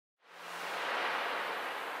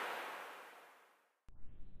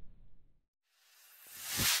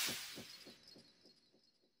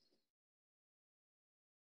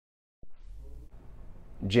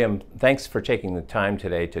Jim, thanks for taking the time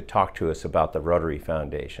today to talk to us about the Rotary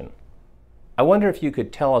Foundation. I wonder if you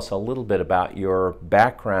could tell us a little bit about your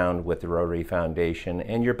background with the Rotary Foundation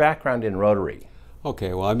and your background in Rotary.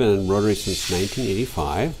 Okay, well, I've been in Rotary since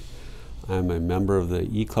 1985. I'm a member of the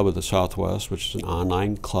E-Club of the Southwest, which is an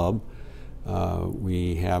online club.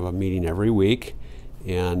 We have a meeting every week,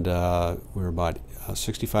 and we're about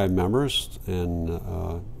 65 members in,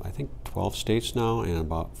 I think, 12 states now, and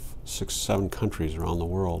about 6-7 countries around the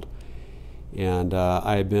world. And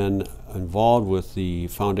I've been involved with the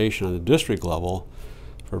foundation on the district level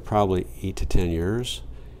for probably 8 to 10 years.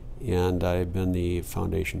 And I've been the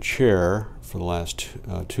foundation chair for the last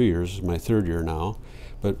 2 years. This is my 3rd year now.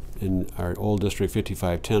 But in our old District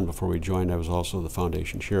 5510, before we joined, I was also the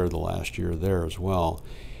foundation chair the last year there as well.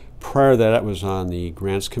 Prior to that, I was on the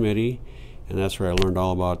grants committee, and that's where I learned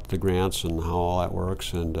all about the grants and how all that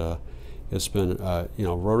works. And it's been, you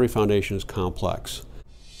know, Rotary Foundation is complex.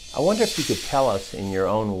 I wonder if you could tell us in your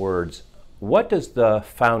own words, what does the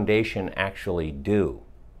foundation actually do?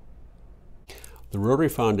 The Rotary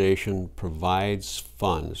Foundation provides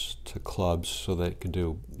funds to clubs so that it can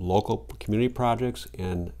do local community projects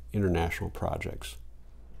and international projects.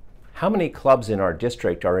 How many clubs in our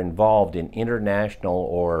district are involved in international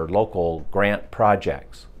or local grant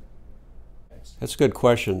projects? That's a good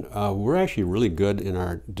question. We're actually really good in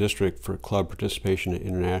our district for club participation in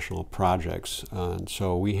international projects. And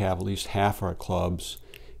so we have at least half our clubs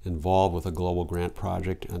involved with a global grant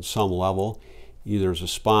project on some level, either as a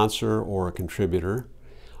sponsor or a contributor.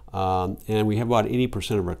 And we have about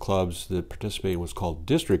 80% of our clubs that participate in what's called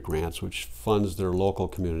district grants, which funds their local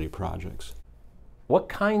community projects. What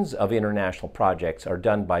kinds of international projects are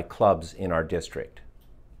done by clubs in our district?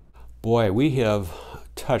 Boy, we have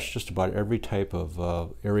touched just about every type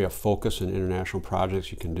of area of focus in international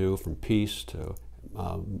projects you can do, from peace to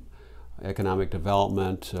economic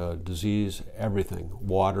development, disease, everything,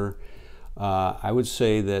 water. I would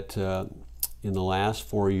say that in the last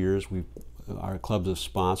 4 years, our clubs have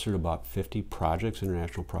sponsored about 50 projects,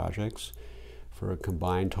 international projects, for a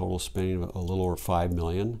combined total spending of a little over $5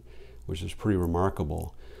 million, which is pretty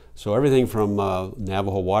remarkable. So everything from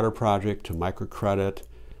Navajo Water Project to microcredit,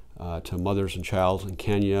 to Mothers and Childs in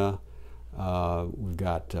Kenya. We've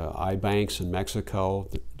got eye banks in Mexico,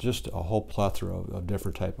 just a whole plethora of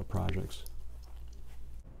different type of projects.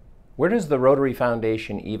 Where does the Rotary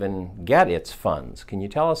Foundation even get its funds? Can you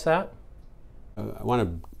tell us that? I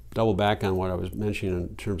want to double back on what I was mentioning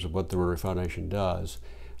in terms of what the Rotary Foundation does.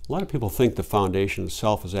 A lot of people think the foundation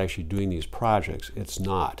itself is actually doing these projects. It's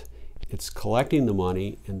not. It's collecting the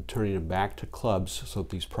money and turning it back to clubs so that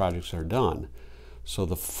these projects are done. So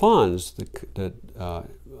the funds that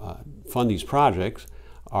fund these projects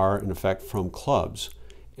are in effect from clubs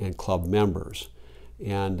and club members.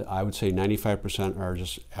 And I would say 95% are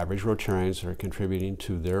just average Rotarians that are contributing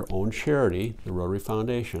to their own charity, the Rotary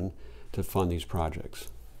Foundation, to fund these projects.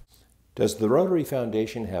 Does the Rotary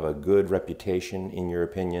Foundation have a good reputation, in your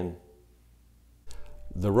opinion?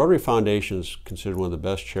 The Rotary Foundation is considered one of the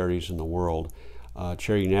best charities in the world.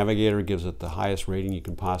 Charity Navigator gives it the highest rating you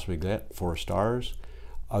can possibly get, 4 stars.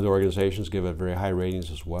 Other organizations give it very high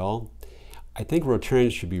ratings as well. I think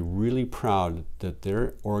Rotarians should be really proud that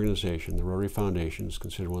their organization, the Rotary Foundation, is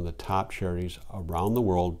considered one of the top charities around the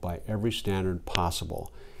world by every standard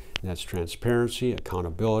possible. And that's transparency,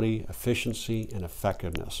 accountability, efficiency, and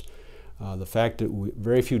effectiveness. The fact that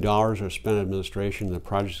very few dollars are spent on administration and the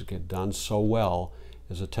projects get done so well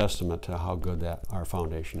is a testament to how good that our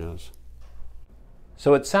foundation is.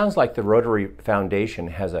 So it sounds like the Rotary Foundation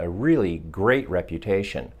has a really great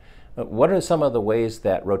reputation. What are some of the ways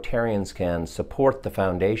that Rotarians can support the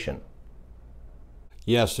foundation?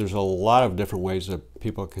 Yes, there's a lot of different ways that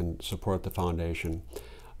people can support the foundation.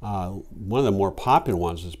 One of the more popular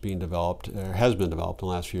ones that's being developed, or has been developed in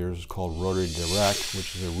the last few years, is called Rotary Direct,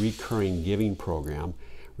 which is a recurring giving program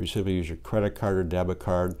where you simply use your credit card or debit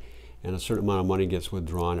card and a certain amount of money gets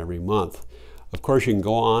withdrawn every month. Of course, you can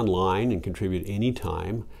go online and contribute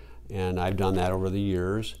anytime, and I've done that over the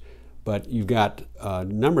years. But you've got a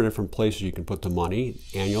number of different places you can put the money.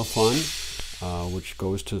 Annual fund, which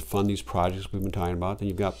goes to fund these projects we've been talking about. Then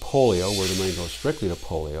you've got polio, where the money goes strictly to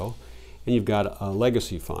polio. And you've got a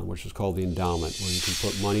legacy fund, which is called the endowment, where you can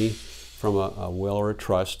put money from a will or a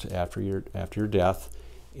trust after your death,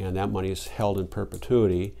 and that money is held in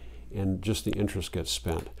perpetuity, and just the interest gets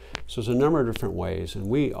spent. So there's a number of different ways, and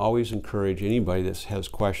we always encourage anybody that has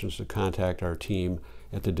questions to contact our team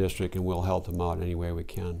at the district, and we'll help them out any way we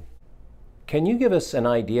can. Can you give us an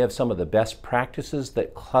idea of some of the best practices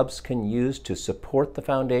that clubs can use to support the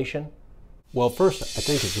foundation? Well, first, I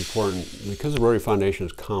think it's important, because the Rotary Foundation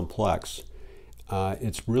is complex,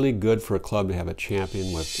 it's really good for a club to have a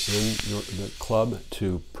champion within the club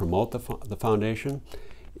to promote the foundation.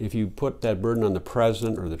 If you put that burden on the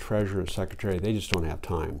president or the treasurer or secretary, they just don't have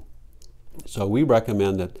time. So we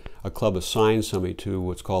recommend that a club assign somebody to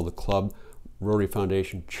what's called the Club Rotary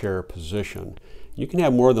Foundation Chair position. You can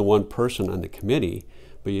have more than one person on the committee,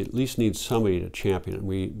 but you at least need somebody to champion it.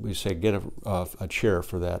 We say get a chair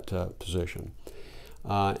for that position.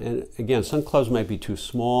 And again, some clubs might be too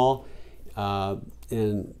small,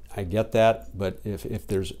 and I get that, but if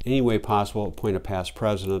there's any way possible, appoint a past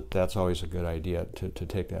president. That's always a good idea to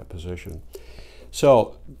take that position.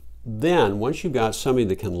 So then, once you've got somebody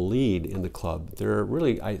that can lead in the club, there are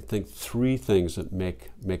really, I think, three things that make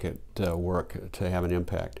it work to have an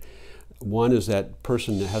impact. One is that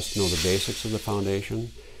person that has to know the basics of the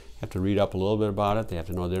foundation, have to read up a little bit about it. They have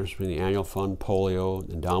to know the difference between the annual fund, polio,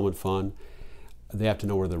 endowment fund. They have to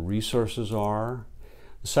know where the resources are.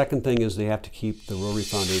 The second thing is they have to keep the Rotary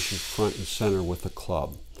Foundation front and center with the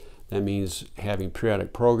club. That means having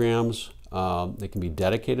periodic programs. They can be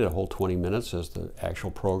dedicated a whole 20 minutes as the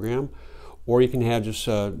actual program, or you can have just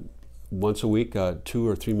once a week, 2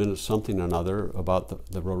 or 3 minutes, something or another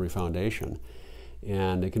about the Rotary Foundation.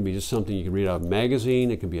 And it can be just something you can read out of a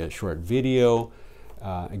magazine. It can be a short video.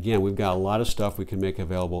 Again, we've got a lot of stuff we can make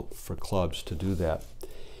available for clubs to do that.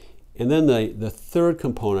 And then the third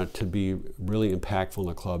component to be really impactful in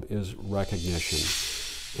the club is recognition.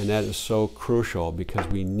 And that is so crucial because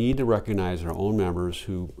we need to recognize our own members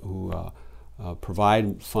who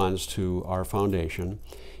provide funds to our foundation.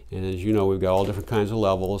 And as you know, we've got all different kinds of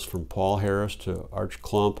levels, from Paul Harris to Arch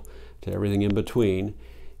Klump to everything in between.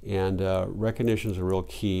 And recognition is a real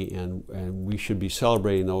key, and we should be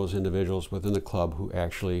celebrating those individuals within the club who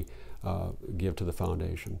actually give to the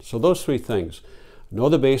foundation. So those three things: know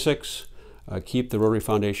the basics, keep the Rotary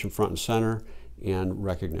Foundation front and center, and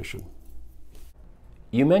recognition.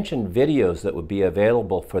 You mentioned videos that would be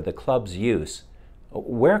available for the club's use.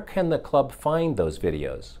 Where can the club find those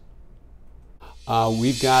videos?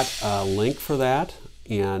 We've got a link for that.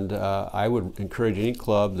 And I would encourage any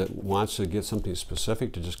club that wants to get something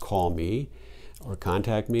specific to just call me or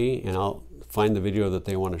contact me, and I'll find the video that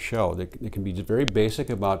they want to show. It can be very basic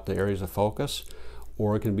about the areas of focus,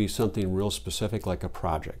 or it can be something real specific like a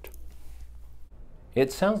project.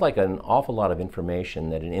 It sounds like an awful lot of information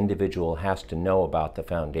that an individual has to know about the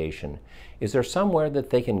foundation. Is there somewhere that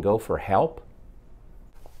they can go for help?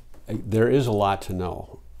 There is a lot to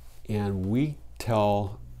know, and we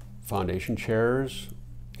tell foundation chairs,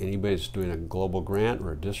 anybody that's doing a global grant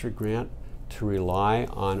or a district grant, to rely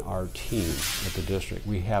on our team at the district.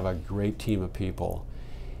 We have a great team of people,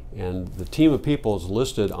 and the team of people is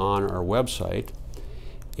listed on our website,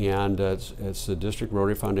 and it's the District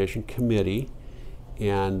Rotary Foundation Committee,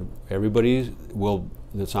 and everybody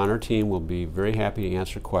that's on our team will be very happy to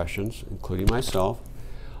answer questions, including myself.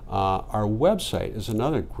 Our website is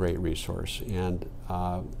another great resource, and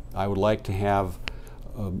I would like to have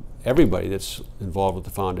everybody that's involved with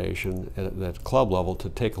the foundation at that club level to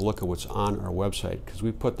take a look at what's on our website, because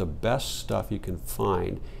we put the best stuff you can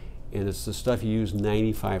find, and it's the stuff you use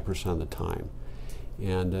 95% of the time.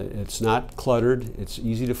 And it's not cluttered, it's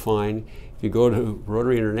easy to find. If you go to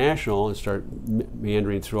Rotary International and start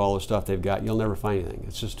meandering through all the stuff they've got, you'll never find anything.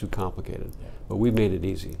 It's just too complicated. But we've made it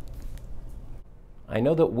easy. I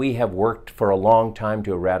know that we have worked for a long time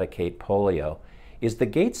to eradicate polio. Is the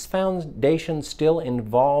Gates Foundation still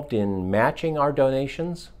involved in matching our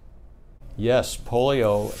donations? Yes,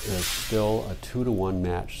 polio is still a 2-to-1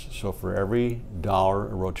 match. So for every dollar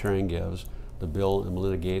a Rotarian gives, the Bill and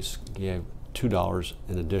Melinda Gates gave $2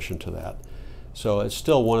 in addition to that. So it's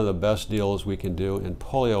still one of the best deals we can do, and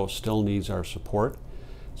polio still needs our support.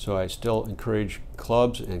 So I still encourage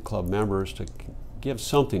clubs and club members to give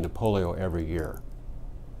something to polio every year.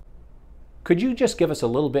 Could you just give us a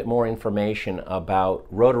little bit more information about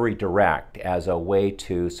Rotary Direct as a way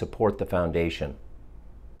to support the foundation?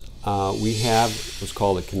 We have what's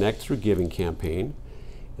called a Connect Through Giving campaign.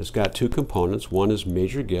 It's got two components. One is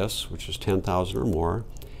major gifts, which is $10,000 or more.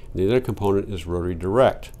 And the other component is Rotary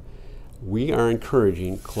Direct. We are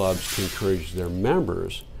encouraging clubs to encourage their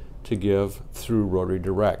members to give through Rotary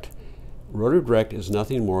Direct. Rotary Direct is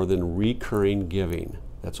nothing more than recurring giving.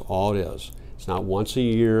 That's all it is. It's not once a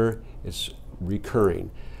year, it's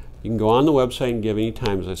recurring. You can go on the website and give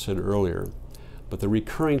anytime, as I said earlier, but the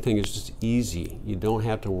recurring thing is just easy. You don't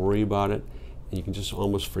have to worry about it, and you can just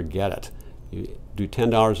almost forget it. You do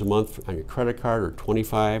 $10 a month on your credit card, or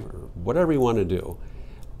 $25, or whatever you want to do.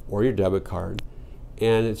 or your debit card,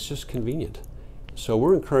 and it's just convenient. So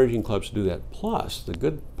we're encouraging clubs to do that. Plus, the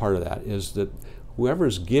good part of that is that whoever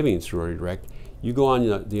is giving through Rotary Direct, you go on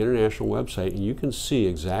the international website and you can see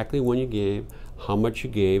exactly when you gave, how much you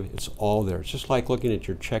gave. It's all there. It's just like looking at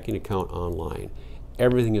your checking account online.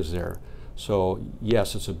 Everything is there. So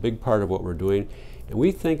yes, it's a big part of what we're doing, and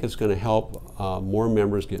we think it's going to help more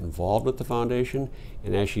members get involved with the foundation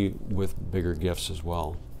and actually with bigger gifts as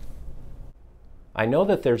well. I know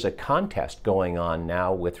that there's a contest going on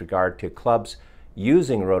now with regard to clubs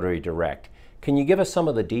using Rotary Direct. Can you give us some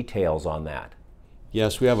of the details on that?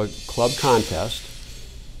 Yes, we have a club contest,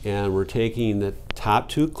 and we're taking the top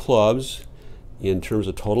 2 clubs in terms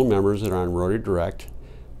of total members that are on Rotary Direct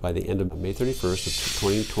by the end of May 31st of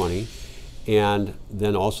 2020, and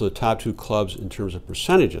then also the top 2 clubs in terms of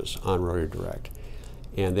percentages on Rotary Direct.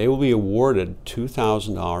 And they will be awarded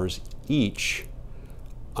 $2,000 each,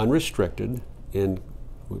 unrestricted, in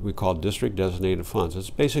what we call district designated funds. It's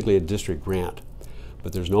basically a district grant,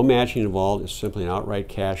 but there's no matching involved. It's simply an outright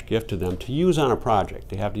cash gift to them to use on a project.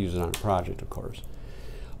 They have to use it on a project, of course.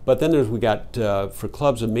 But then we got, for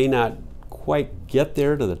clubs that may not quite get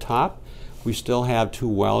there to the top, we still have 2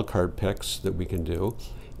 wildcard picks that we can do.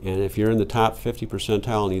 And if you're in the top 50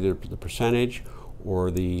 percentile in either the percentage or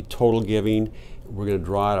the total giving, we're going to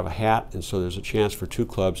draw out of a hat, and so there's a chance for 2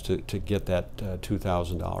 clubs to get that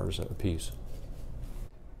 $2,000 apiece.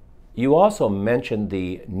 You also mentioned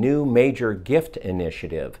the new Major Gift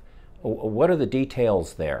Initiative. What are the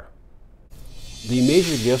details there? The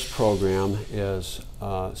Major Gifts program is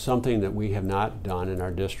something that we have not done in our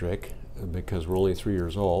district because we're only 3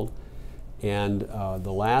 years old. And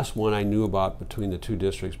the last one I knew about between the 2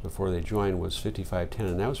 districts before they joined was 5510,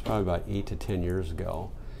 and that was probably about 8 to 10 years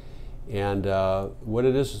ago. And what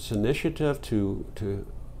it is, it's an initiative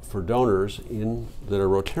for donors that are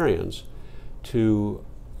Rotarians to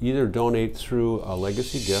either donate through a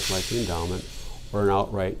legacy gift like the endowment or an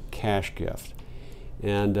outright cash gift.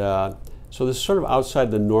 And so this is sort of outside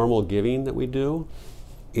the normal giving that we do.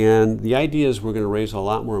 And the idea is we're going to raise a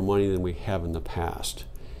lot more money than we have in the past.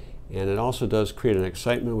 And it also does create an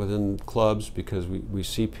excitement within clubs because we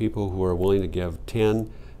see people who are willing to give $10,000,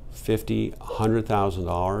 $50,000,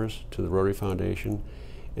 $100,000 to the Rotary Foundation.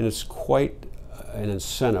 And it's quite an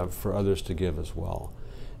incentive for others to give as well.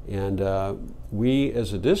 And we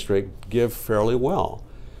as a district give fairly well,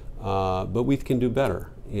 but we can do better.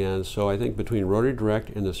 And so I think between Rotary Direct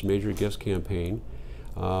and this Major Gifts campaign,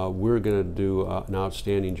 we're going to do an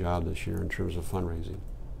outstanding job this year in terms of fundraising.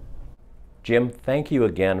 Jim, thank you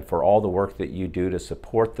again for all the work that you do to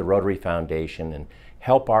support the Rotary Foundation and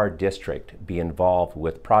help our district be involved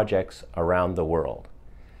with projects around the world.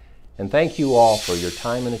 And thank you all for your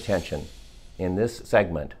time and attention in this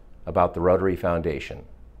segment about the Rotary Foundation.